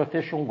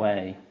sacrificial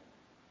way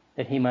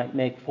that he might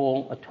make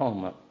full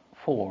atonement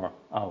for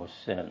our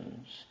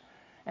sins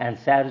and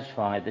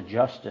satisfy the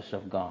justice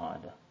of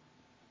God.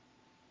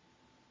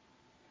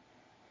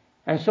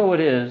 And so it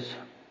is,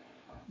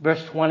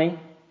 verse 20,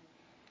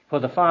 for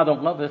the Father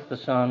loveth the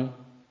Son,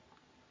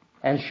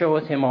 and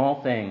showeth him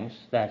all things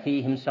that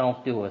he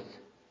himself doeth,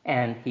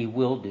 and he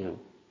will do.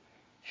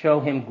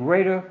 Show him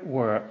greater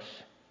works,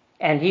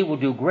 and he will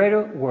do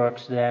greater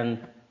works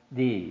than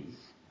these,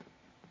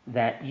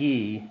 that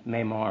ye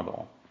may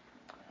marvel.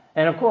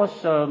 And of course,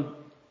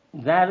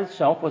 that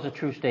itself was a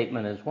true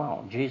statement as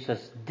well.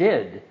 Jesus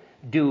did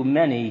do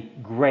many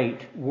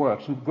great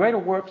works, greater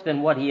works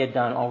than what he had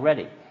done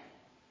already.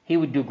 He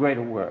would do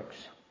greater works.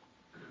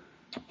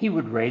 He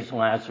would raise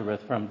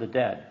Lazarus from the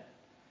dead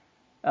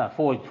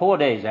 4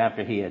 days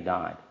after he had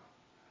died.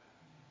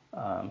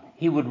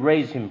 He would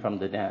raise him from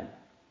the dead.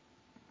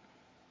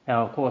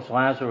 Now, of course,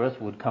 Lazarus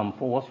would come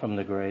forth from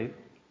the grave,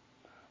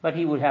 but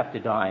he would have to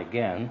die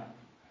again.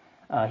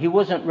 He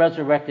wasn't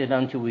resurrected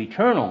unto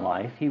eternal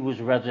life. He was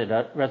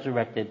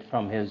resurrected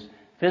from his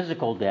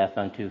physical death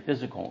unto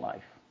physical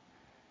life.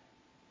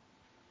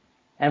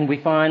 And we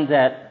find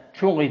that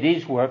truly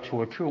these works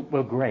were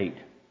great.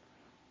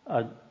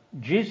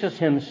 Jesus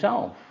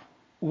himself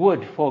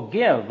would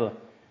forgive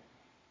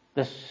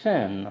the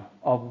sin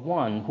of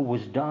one who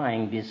was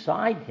dying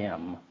beside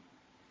him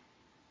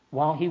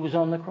while he was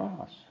on the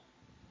cross,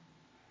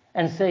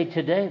 and say,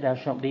 today thou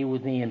shalt be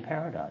with me in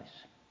paradise.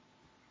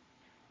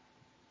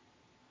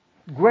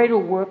 Greater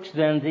works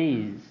than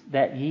these,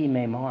 that ye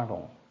may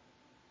marvel.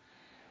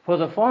 For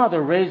the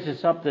Father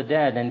raiseth up the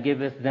dead and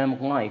giveth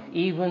them life.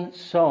 Even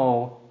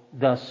so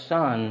the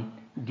Son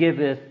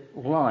giveth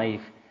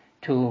life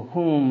to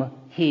whom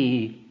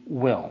he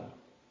will.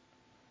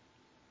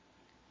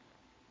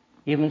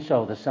 Even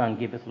so the Son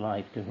giveth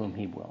life to whom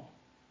he will.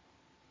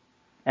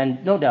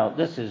 And no doubt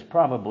this is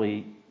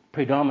probably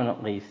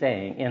predominantly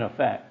saying, in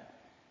effect,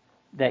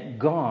 that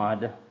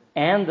God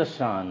and the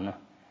Son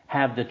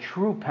have the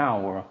true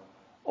power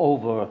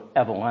over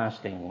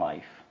everlasting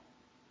life.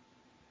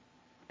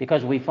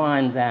 Because we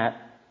find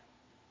that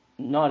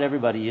not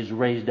everybody is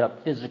raised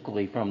up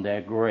physically from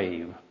their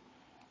grave.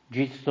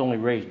 Jesus only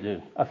raised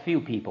a few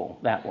people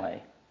that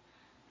way.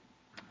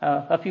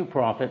 A few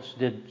prophets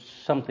did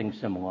something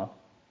similar.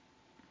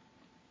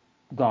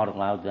 God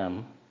allowed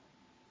them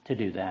to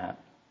do that.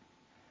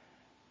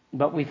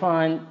 But we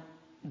find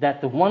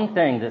that the one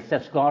thing that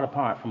sets God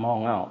apart from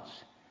all else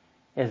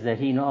is that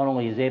he not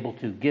only is able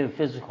to give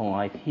physical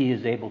life, he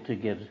is able to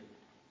give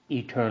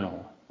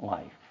eternal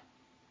life.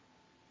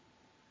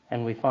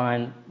 And we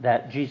find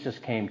that Jesus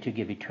came to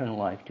give eternal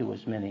life to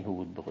as many who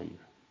would believe.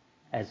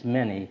 as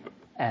many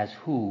as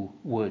who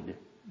would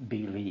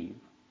believe.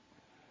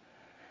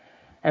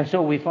 And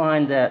so we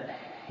find that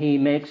he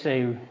makes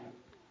a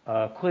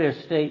clear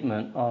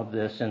statement of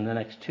this in the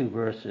next 2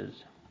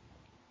 verses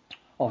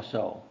or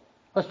so.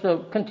 Let's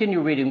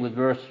continue reading with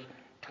verse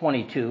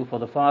 22. For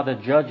the Father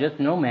judgeth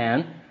no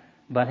man,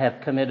 but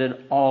hath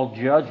committed all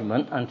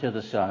judgment unto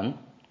the Son.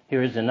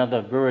 Here is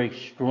another very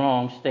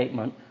strong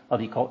statement of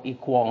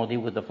equality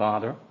with the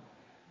Father,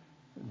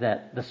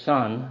 that the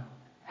Son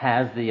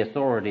has the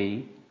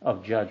authority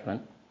of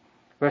judgment.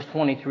 Verse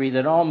 23,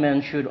 that all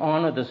men should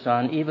honor the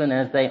Son, even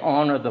as they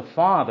honor the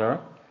Father,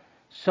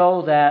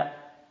 so that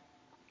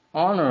he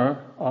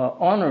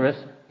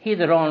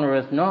that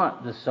honoreth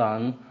not the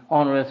Son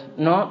honoreth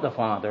not the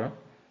Father,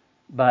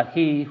 but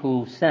he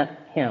who sent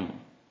him.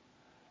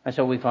 And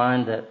so we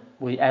find that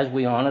as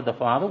we honor the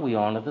Father, we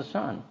honor the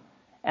Son.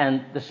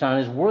 And the Son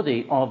is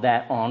worthy of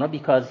that honor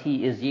because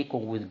he is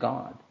equal with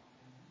God,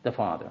 the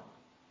Father.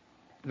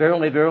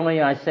 Verily,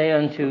 verily, I say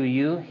unto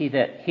you, he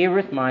that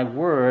heareth my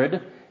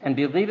word and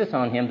believeth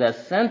on him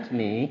that sent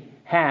me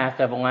hath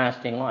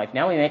everlasting life.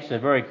 Now he makes a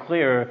very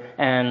clear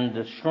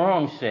and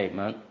strong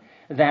statement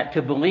that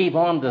to believe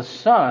on the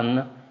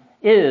Son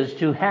is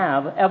to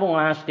have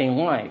everlasting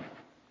life.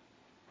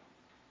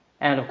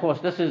 And of course,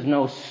 this is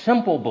no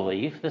simple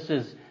belief. This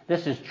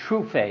is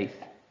true faith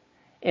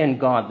in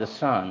God the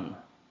Son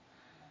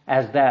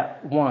as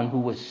that one who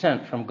was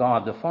sent from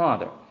God the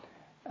Father.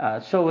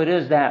 So it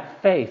is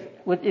that faith.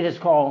 It is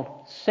called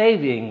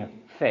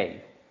saving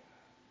faith.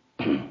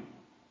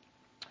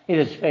 It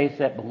is faith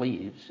that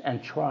believes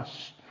and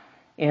trusts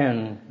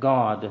in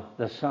God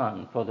the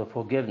Son for the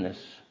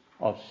forgiveness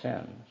of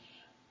sins.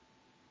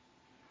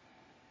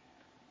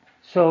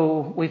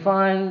 So we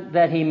find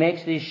that he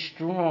makes these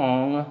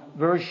strong,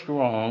 very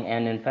strong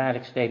and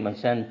emphatic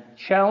statements, and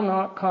shall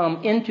not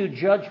come into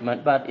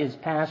judgment, but is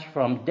passed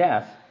from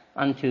death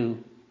unto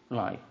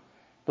life.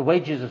 The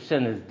wages of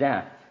sin is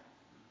death,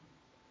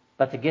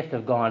 but the gift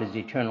of God is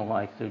eternal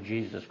life through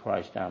Jesus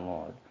Christ our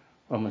Lord.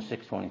 Romans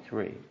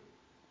 6:23.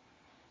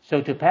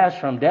 So to pass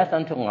from death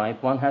unto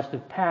life, one has to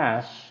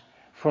pass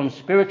from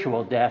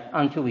spiritual death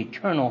unto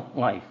eternal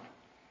life.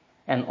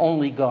 And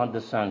only God the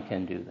Son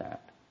can do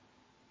that.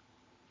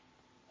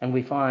 And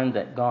we find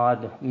that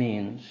God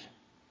means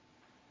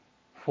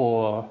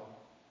for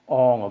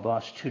all of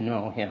us to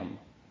know him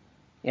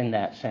in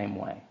that same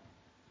way.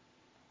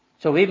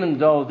 So even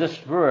though this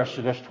verse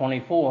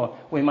 24,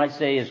 we might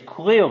say is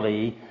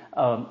clearly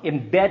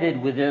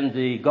embedded within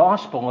the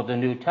gospel of the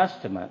New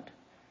Testament,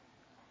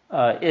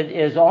 it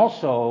is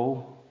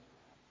also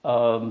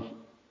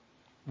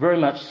very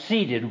much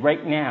seated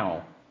right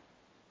now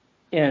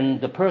in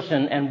the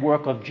person and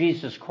work of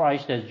Jesus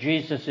Christ, as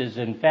Jesus is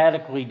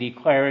emphatically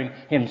declaring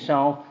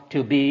himself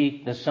to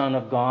be the Son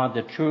of God,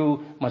 the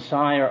true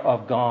Messiah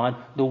of God,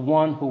 the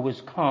one who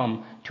was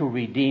come to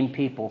redeem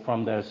people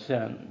from their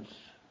sins.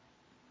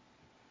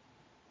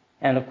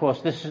 And of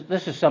course,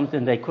 this is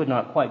something they could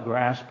not quite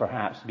grasp,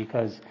 perhaps,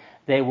 because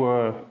they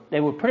were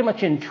pretty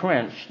much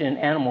entrenched in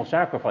animal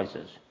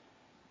sacrifices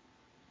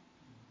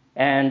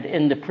and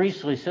in the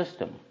priestly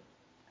system,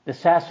 the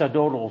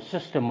sacerdotal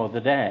system of the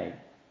day.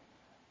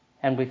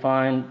 And we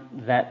find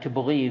that to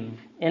believe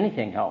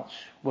anything else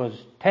was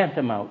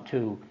tantamount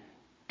to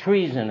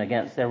treason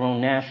against their own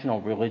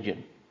national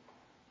religion.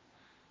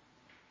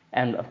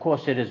 And of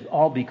course, it is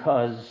all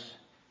because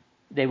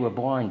they were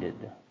blinded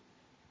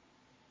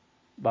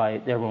by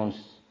their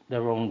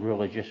own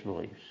religious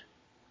beliefs.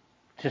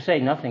 To say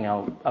nothing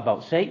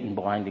about Satan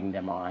blinding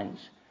their minds,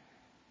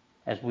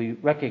 as we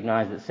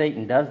recognize that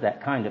Satan does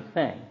that kind of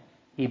thing.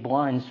 He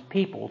blinds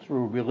people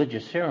through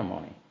religious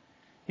ceremony.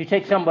 You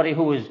take somebody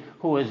who is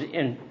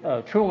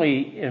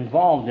truly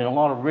involved in a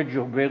lot of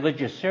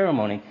religious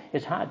ceremony,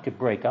 it's hard to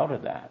break out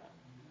of that.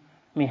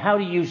 I mean, how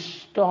do you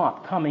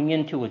stop coming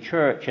into a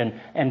church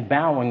and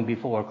bowing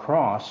before a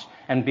cross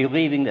and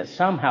believing that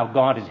somehow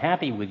God is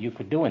happy with you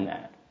for doing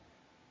that?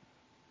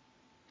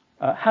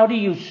 How do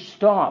you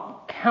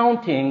stop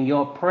counting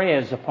your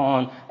prayers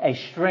upon a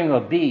string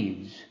of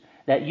beads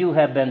that you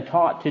have been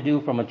taught to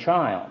do from a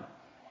child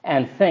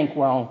and think,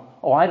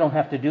 I don't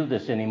have to do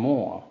this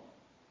anymore,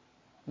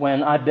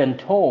 when I've been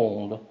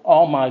told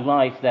all my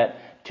life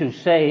that to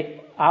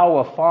say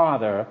Our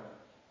Father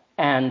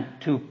and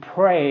to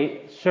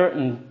pray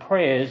certain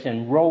prayers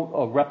in rote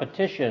or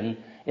repetition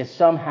is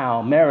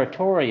somehow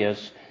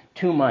meritorious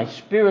to my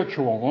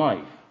spiritual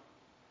life.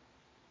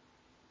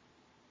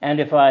 And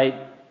if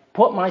I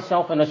put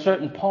myself in a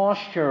certain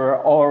posture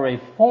or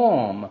a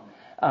form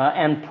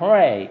and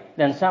pray,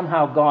 then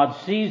somehow God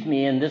sees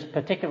me in this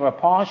particular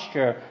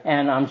posture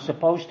and I'm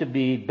supposed to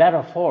be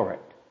better for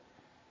it.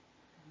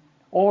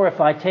 Or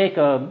if I take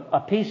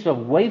a piece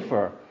of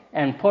wafer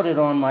and put it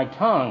on my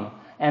tongue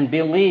and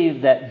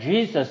believe that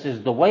Jesus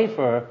is the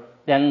wafer,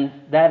 then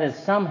that is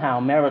somehow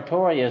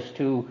meritorious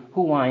to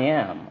who I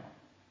am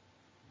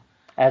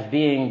as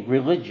being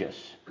religious.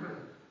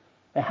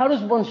 And how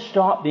does one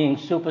stop being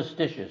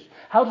superstitious?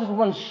 How does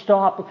one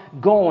stop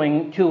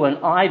going to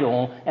an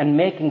idol and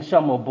making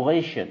some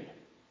oblation?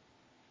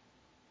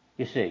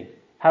 You see,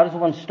 How does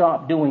one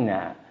stop doing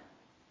that?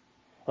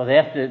 Well, they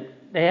have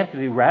to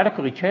be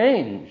radically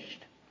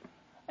changed.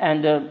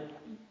 And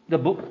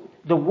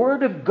the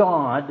Word of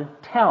God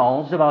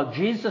tells about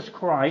Jesus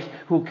Christ,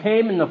 who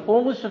came in the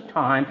fullness of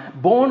time,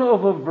 born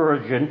of a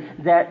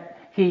virgin, that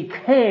He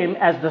came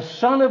as the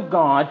Son of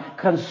God,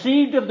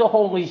 conceived of the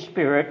Holy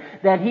Spirit,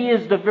 that He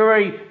is the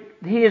very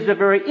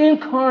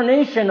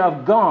incarnation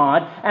of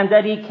God, and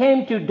that He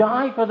came to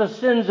die for the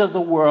sins of the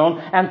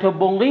world, and to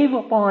believe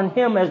upon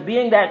Him as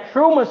being that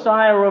true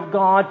Messiah of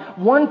God.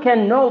 One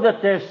can know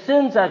that their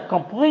sins are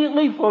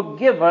completely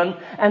forgiven,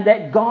 and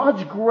that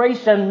God's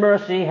grace and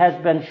mercy has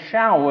been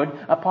showered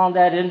upon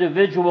that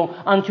individual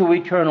unto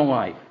eternal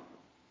life.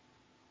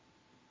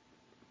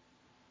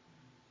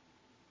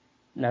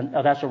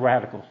 Now that's a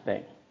radical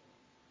thing.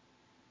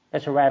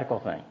 That's a radical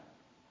thing.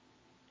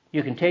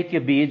 You can take your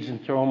beads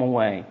and throw them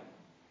away.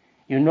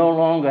 You no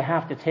longer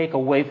have to take a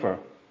wafer.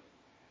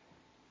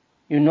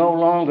 You no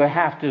longer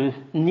have to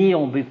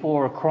kneel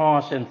before a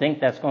cross and think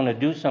that's going to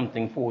do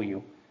something for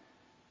you.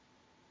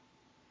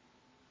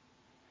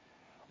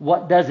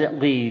 What does it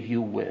leave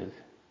you with?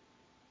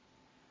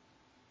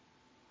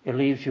 It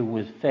leaves you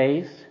with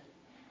faith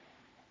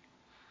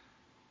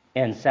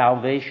and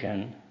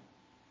salvation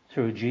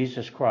through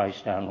Jesus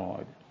Christ our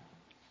Lord.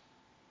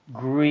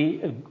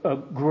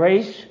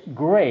 Grace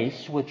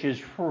which is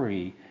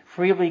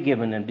freely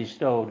given and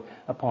bestowed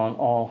upon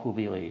all who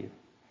believe.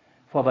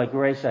 For by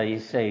grace are ye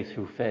saved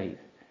through faith,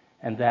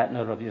 and that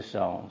not of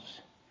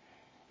yourselves.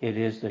 It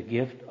is the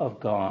gift of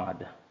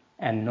God,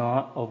 and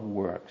not of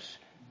works,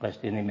 lest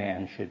any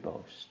man should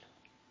boast.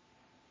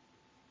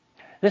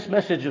 This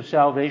message of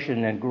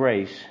salvation and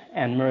grace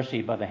and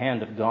mercy by the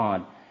hand of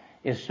God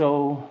is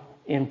so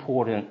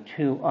important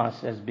to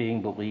us as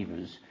being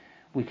believers.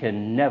 We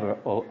can never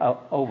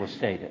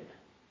overstate it.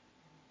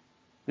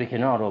 We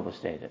cannot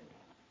overstate it.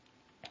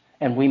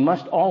 And we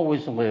must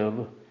always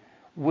live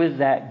with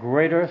that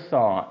greater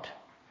thought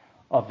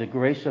of the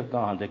grace of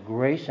God, the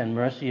grace and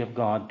mercy of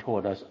God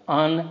toward us,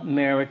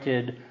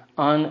 unmerited,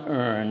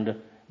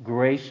 unearned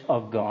grace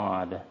of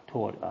God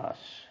toward us.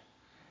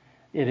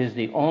 It is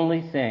the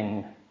only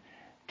thing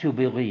to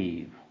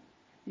believe.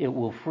 It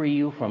will free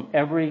you from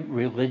every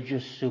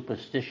religious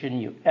superstition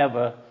you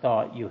ever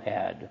thought you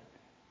had.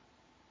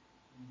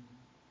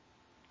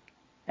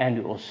 And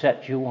it will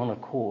set you on a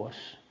course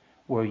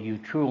where you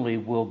truly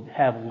will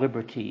have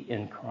liberty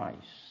in Christ.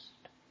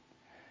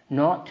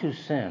 Not to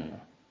sin,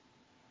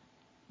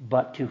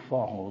 but to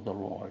follow the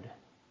Lord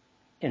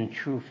in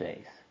true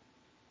faith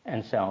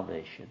and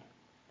salvation.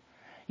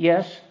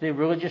 Yes, the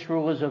religious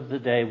rulers of the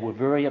day were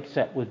very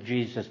upset with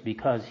Jesus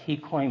because He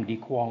claimed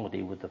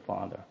equality with the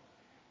Father,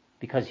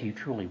 because He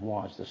truly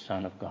was the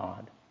Son of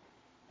God,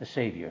 the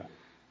Savior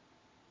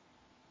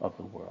of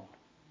the world.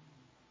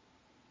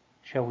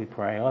 Shall we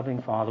pray?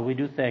 Loving Father, we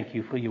do thank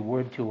You for Your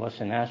word to us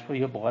and ask for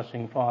Your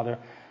blessing, Father,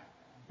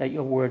 that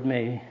Your word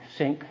may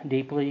sink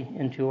deeply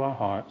into our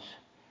hearts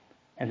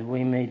and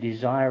we may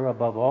desire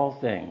above all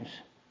things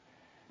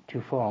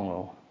to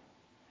follow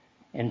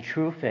in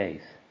true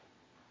faith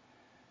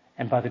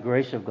and by the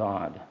grace of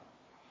God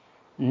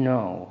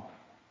know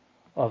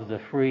of the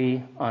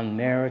free,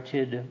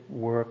 unmerited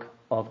work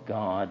of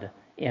God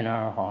in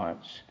our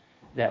hearts,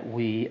 that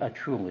we are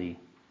truly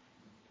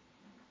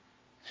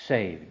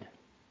saved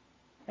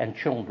and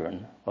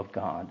children of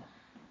God.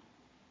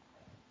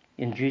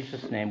 In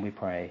Jesus' name we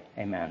pray.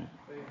 Amen.